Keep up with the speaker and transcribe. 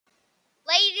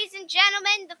and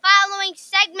gentlemen, the following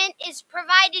segment is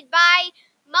provided by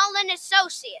Mullen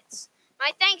Associates.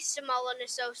 My thanks to Mullen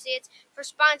Associates for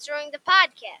sponsoring the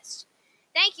podcast.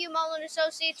 Thank you, Mullen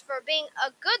Associates, for being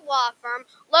a good law firm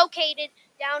located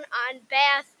down on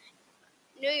Bath,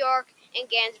 New York, and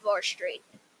Gansevoort Street.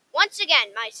 Once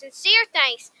again, my sincere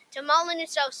thanks to Mullen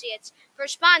Associates for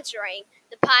sponsoring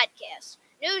the podcast.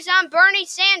 News on Bernie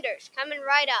Sanders coming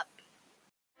right up.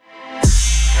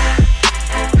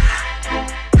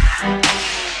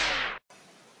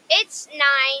 It's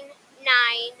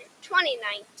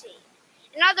 9/9/2019.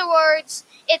 In other words,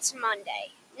 it's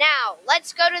Monday. Now,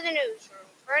 let's go to the newsroom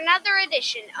for another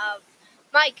edition of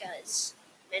Micah's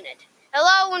Minute.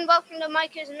 Hello and welcome to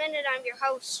Micah's Minute. I'm your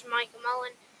host, Micah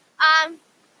Mullen.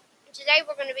 Today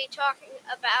we're going to be talking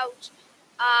about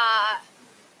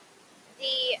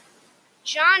the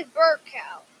John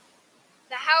Bercow,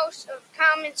 the House of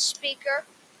Commons Speaker.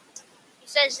 He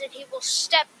says that he will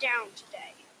step down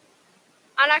today.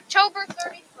 On October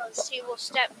 31st, he will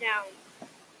step down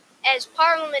as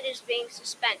Parliament is being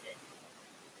suspended.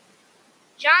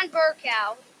 John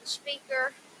Bercow, the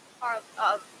Speaker of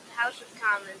the House of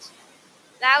Commons.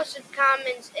 The House of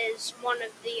Commons is one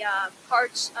of the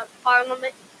parts of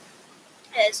Parliament,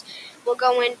 as we'll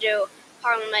go into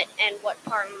Parliament and what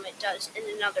Parliament does in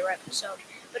another episode.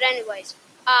 But anyways,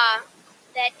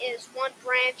 that is one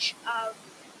branch of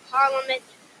Parliament.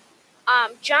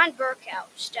 John Bercow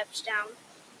steps down,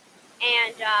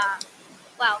 and,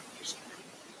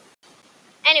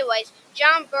 anyways,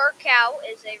 John Bercow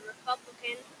is a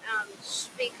Republican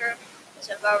speaker, as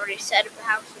I've already said, of the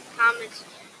House of Commons,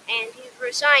 and he's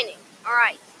resigning.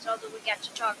 Alright, that's all that we got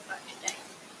to talk about today.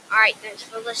 Alright, thanks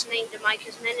for listening to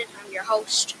Micah's Minute. I'm your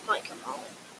host, Micah Mullen.